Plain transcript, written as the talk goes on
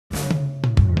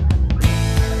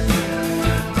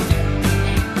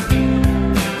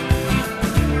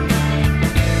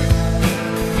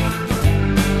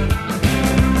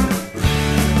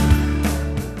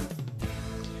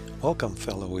Welcome,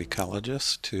 fellow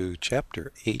ecologists, to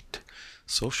Chapter 8,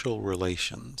 Social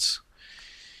Relations.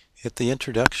 At the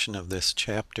introduction of this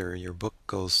chapter, your book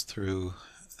goes through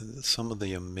some of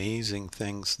the amazing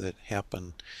things that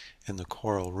happen in the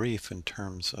coral reef in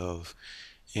terms of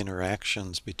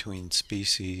interactions between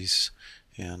species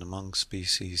and among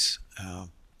species.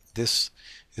 This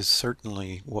is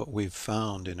certainly what we've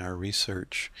found in our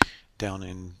research down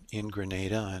in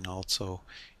Grenada and also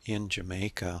in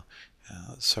Jamaica.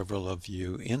 Several of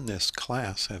you in this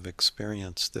class have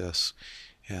experienced this,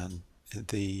 and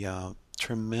the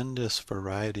tremendous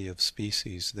variety of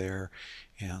species there,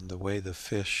 and the way the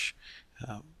fish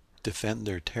defend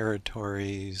their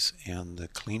territories, and the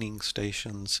cleaning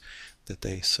stations that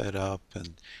they set up,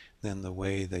 and then the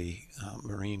way the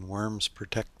marine worms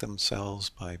protect themselves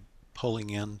by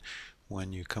pulling in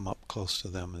when you come up close to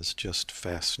them is just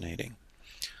fascinating.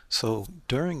 So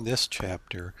during this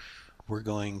chapter, we're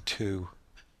going to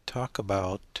talk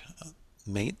about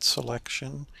mate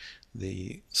selection,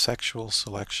 the sexual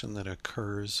selection that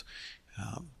occurs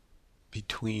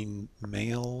between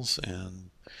males and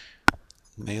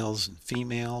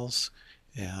females,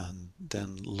 and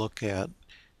then look at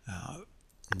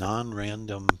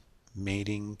non-random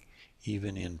mating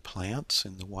even in plants,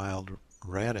 in the wild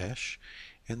radish,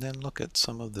 and then look at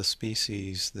some of the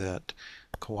species that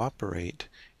cooperate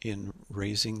in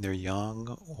raising their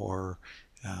young or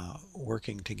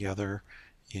working together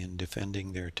in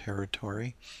defending their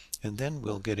territory. And then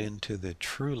we'll get into the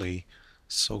truly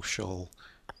social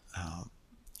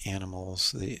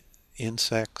animals, the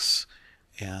insects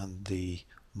and the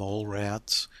mole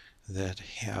rats that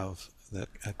have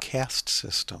a caste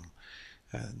system.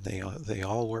 They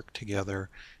all work together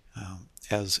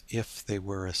as if they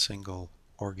were a single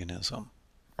organism.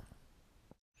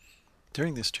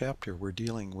 During this chapter, we're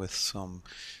dealing with some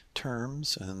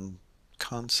terms and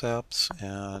concepts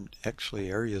and actually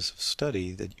areas of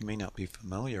study that you may not be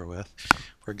familiar with.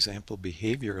 For example,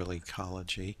 behavioral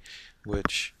ecology,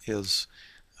 which is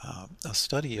a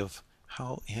study of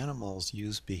how animals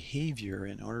use behavior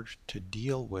in order to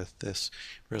deal with this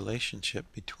relationship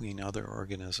between other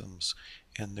organisms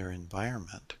and their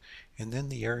environment. And then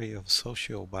the area of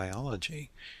sociobiology,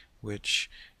 which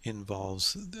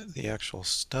involves the actual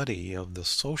study of the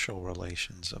social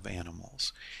relations of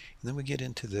animals. And then we get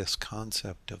into this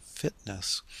concept of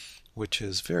fitness, which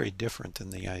is very different than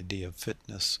the idea of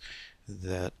fitness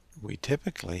that we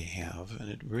typically have, and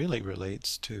it really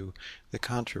relates to the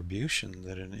contribution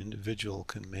that an individual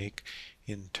can make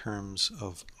in terms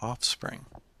of offspring.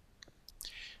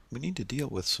 We need to deal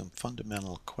with some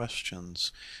fundamental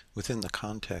questions within the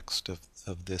context of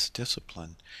this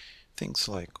discipline. Things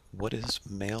like, what is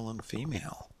male and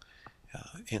female?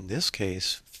 In this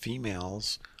case,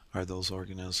 females are those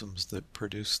organisms that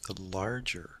produce the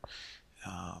larger,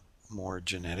 more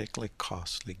genetically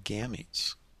costly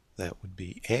gametes. That would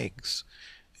be eggs.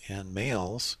 And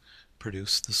males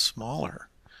produce the smaller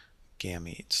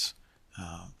gametes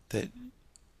that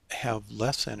have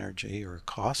less energy or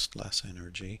cost less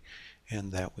energy,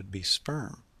 and that would be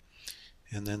sperm.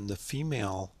 And then the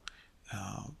female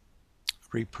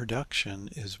reproduction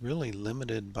is really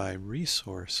limited by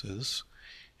resources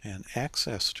and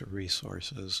access to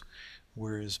resources,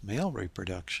 whereas male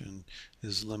reproduction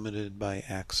is limited by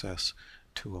access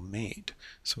to a mate.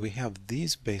 So we have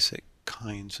these basic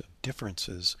kinds of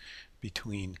differences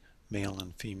between male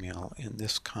and female in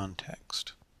this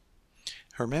context.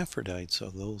 Hermaphrodites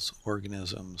are those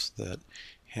organisms that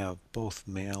have both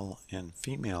male and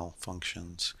female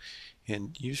functions,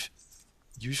 and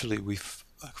usually we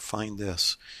find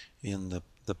this in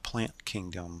the plant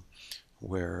kingdom,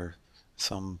 where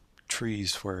some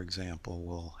trees, for example,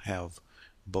 will have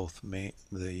both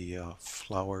the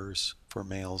flowers for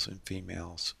males and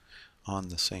females on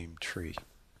the same tree.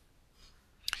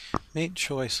 Mate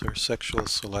choice or sexual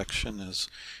selection is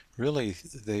really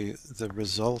the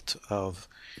result of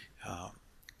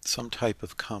some type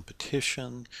of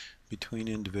competition between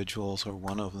individuals, or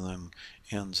one of them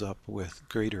ends up with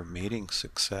greater mating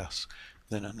success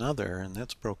than another, and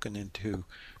that's broken into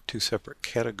two separate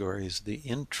categories. The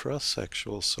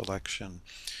intrasexual selection,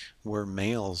 where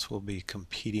males will be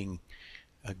competing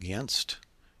against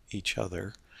each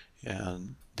other,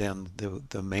 and then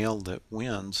the male that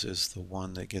wins is the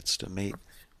one that gets to mate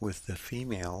with the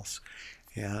females.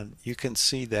 And you can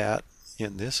see that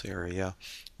in this area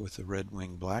with the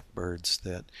red-winged blackbirds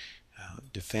that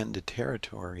defend a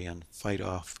territory and fight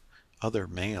off other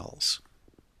males.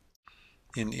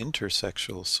 In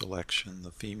intersexual selection,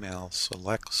 the female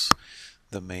selects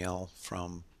the male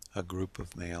from a group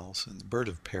of males. And the bird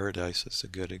of paradise is a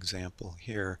good example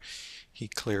here. He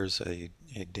clears a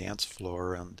dance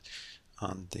floor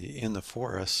in the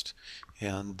forest,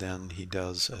 and then he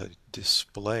does a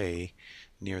display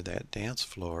near that dance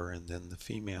floor, and then the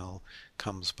female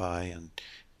comes by and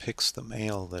picks the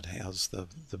male that has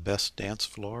the best dance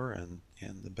floor and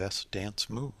the best dance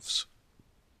moves.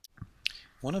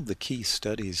 One of the key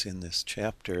studies in this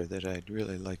chapter that I'd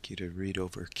really like you to read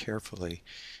over carefully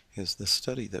is the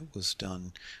study that was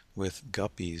done with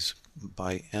guppies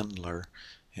by Endler,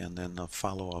 and then a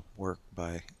follow-up work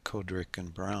by Kodrick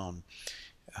and Brown,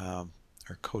 or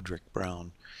Kodrick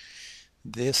Brown.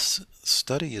 This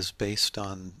study is based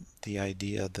on the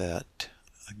idea that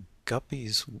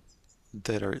guppies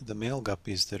that are the male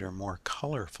guppies that are more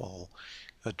colorful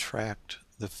attract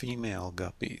the female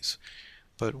guppies.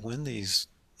 But when these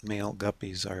male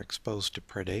guppies are exposed to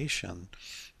predation,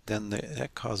 then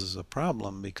that causes a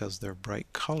problem because their bright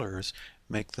colors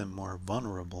make them more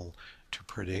vulnerable to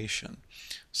predation.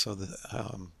 So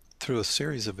through a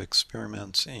series of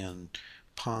experiments in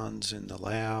ponds in the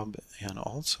lab and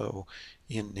also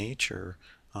in nature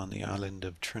on the island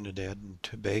of Trinidad and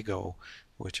Tobago,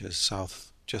 which is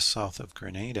just south of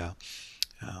Grenada,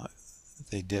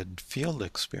 they did field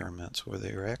experiments where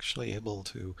they were actually able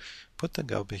to put the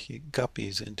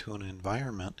guppies into an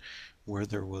environment where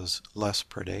there was less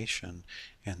predation,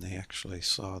 and they actually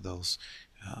saw those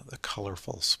the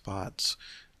colorful spots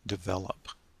develop.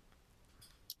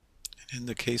 In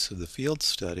the case of the field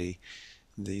study,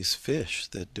 these fish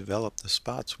that developed the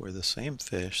spots were the same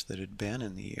fish that had been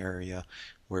in the area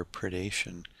where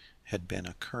predation had been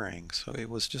occurring. So it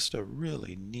was just a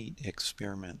really neat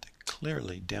experiment that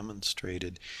clearly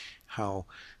demonstrated how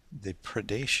the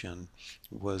predation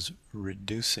was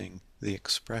reducing the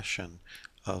expression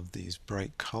of these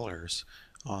bright colors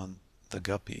on the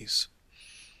guppies.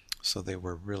 So they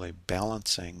were really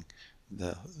balancing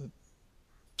the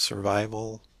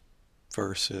survival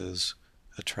versus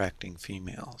attracting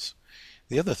females.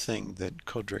 The other thing that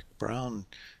Kodrick Brown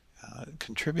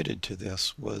contributed to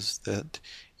this was that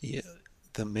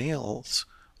the males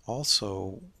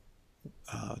also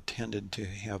tended to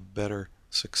have better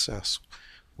success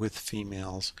with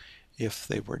females if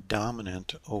they were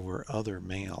dominant over other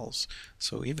males.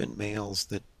 So even males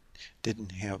that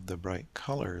didn't have the bright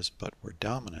colors but were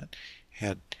dominant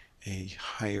had a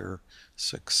higher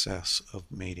success of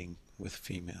mating with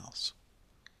females.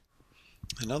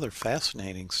 Another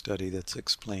fascinating study that's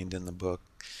explained in the book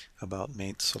about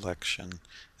mate selection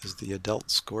is the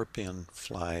adult scorpion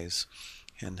flies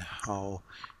and how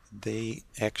they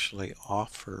actually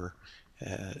offer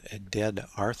a dead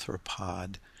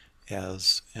arthropod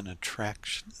as an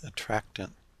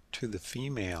attractant to the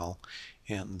female,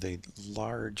 and the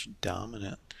large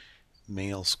dominant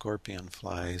male scorpion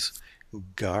flies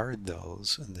guard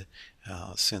those, and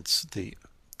since the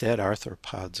dead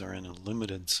arthropods are in a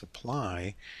limited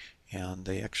supply, and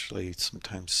they actually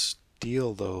sometimes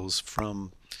steal those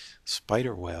from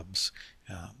spider webs.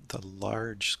 The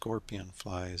large scorpion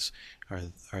flies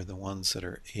are the ones that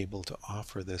are able to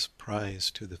offer this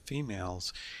prize to the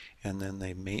females, and then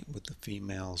they mate with the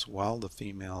females while the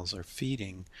females are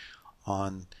feeding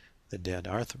on the dead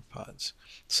arthropods.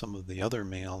 Some of the other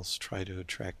males try to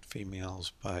attract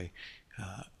females by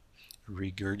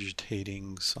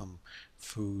regurgitating some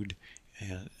food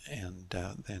and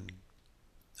then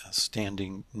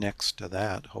standing next to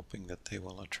that, hoping that they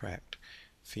will attract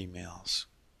females.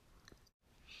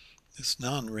 This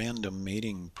non-random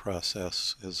mating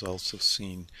process is also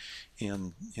seen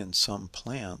in some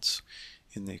plants.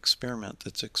 In the experiment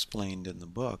that's explained in the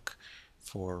book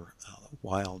for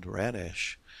wild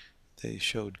radish, they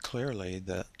showed clearly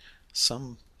that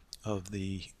some of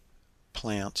the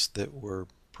plants that were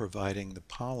providing the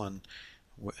pollen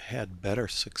had better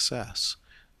success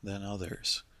than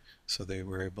others. So they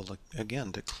were able to,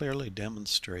 again, to clearly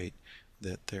demonstrate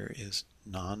that there is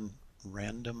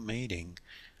non-random mating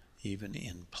even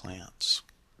in plants.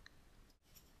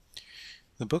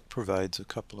 The book provides a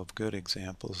couple of good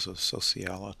examples of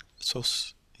sociality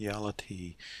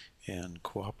and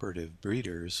cooperative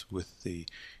breeders with the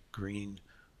green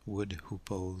wood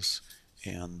hoopoes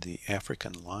and the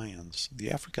African lions. The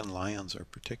African lions are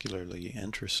particularly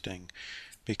interesting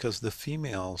because the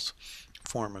females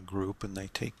form a group and they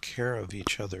take care of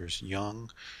each other's young,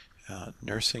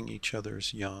 nursing each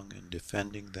other's young and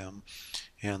defending them,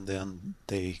 and then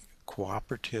they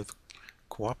cooperatively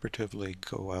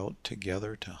go out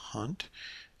together to hunt,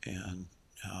 and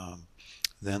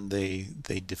then they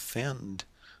defend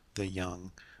the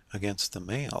young against the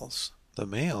males. The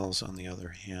males, on the other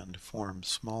hand, form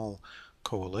small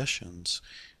coalitions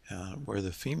where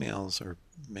the females are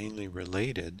mainly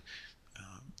related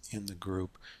in the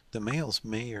group. The males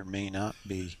may or may not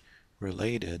be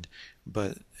related,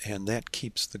 and that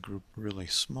keeps the group really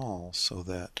small so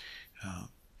that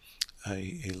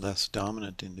a less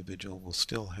dominant individual will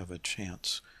still have a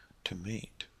chance to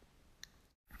mate.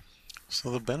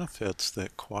 So the benefits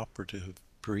that cooperative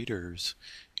breeders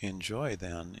enjoy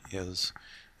then is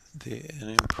an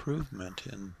improvement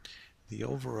in the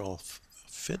overall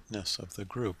fitness of the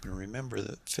group. And remember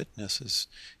that fitness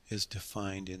is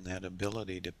defined in that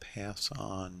ability to pass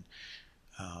on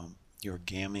your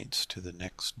gametes to the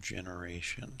next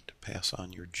generation, to pass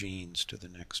on your genes to the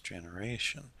next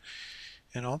generation.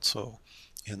 And also,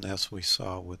 and as we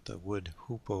saw with the wood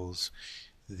hoopos,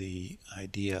 the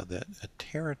idea that a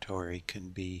territory can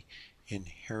be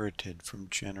inherited from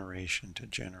generation to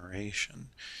generation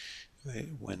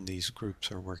when these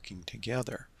groups are working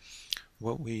together.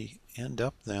 What we end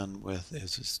up then with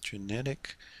is this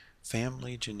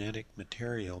family genetic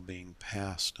material being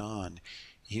passed on,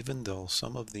 even though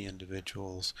some of the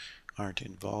individuals aren't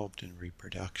involved in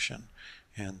reproduction,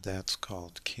 and that's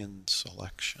called kin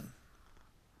selection.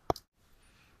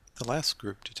 The last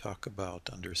group to talk about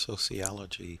under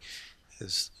sociology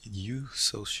is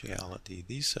Sociality.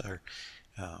 These are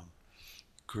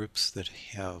groups that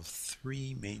have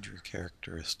three major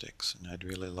characteristics, and I'd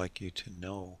really like you to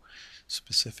know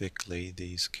specifically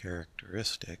these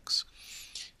characteristics.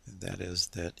 And that is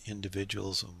that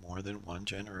individuals of more than one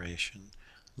generation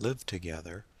live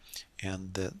together,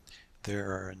 and that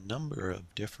there are a number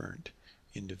of different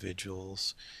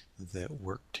individuals that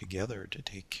work together to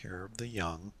take care of the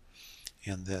young,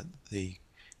 and that the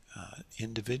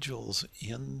individuals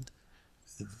in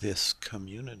this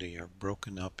community are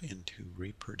broken up into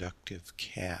reproductive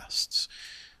castes.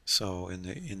 So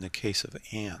in the case of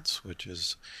ants, which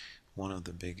is one of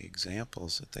the big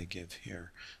examples that they give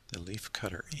here, the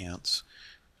leafcutter ants,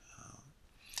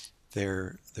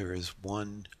 there is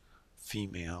one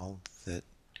female that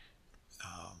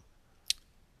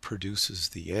produces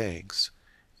the eggs,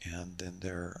 and then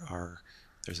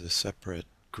there's a separate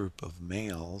group of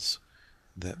males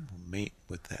that will mate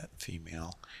with that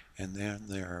female, and then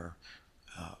there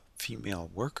are female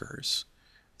workers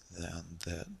then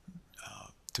that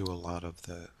do a lot of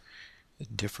the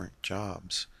different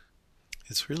jobs.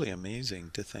 It's really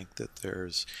amazing to think that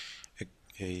there's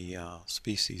a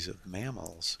species of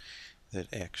mammals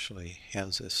that actually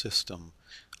has a system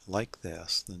like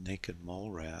this, the naked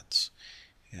mole rats,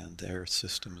 and their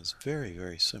system is very,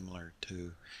 very similar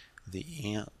to the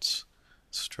ants'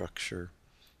 structure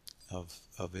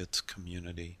of its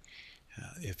community.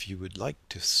 If you would like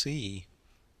to see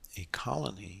a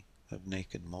colony of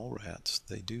naked mole rats,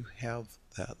 they do have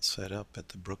that set up at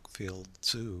the Brookfield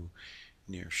Zoo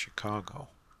near Chicago.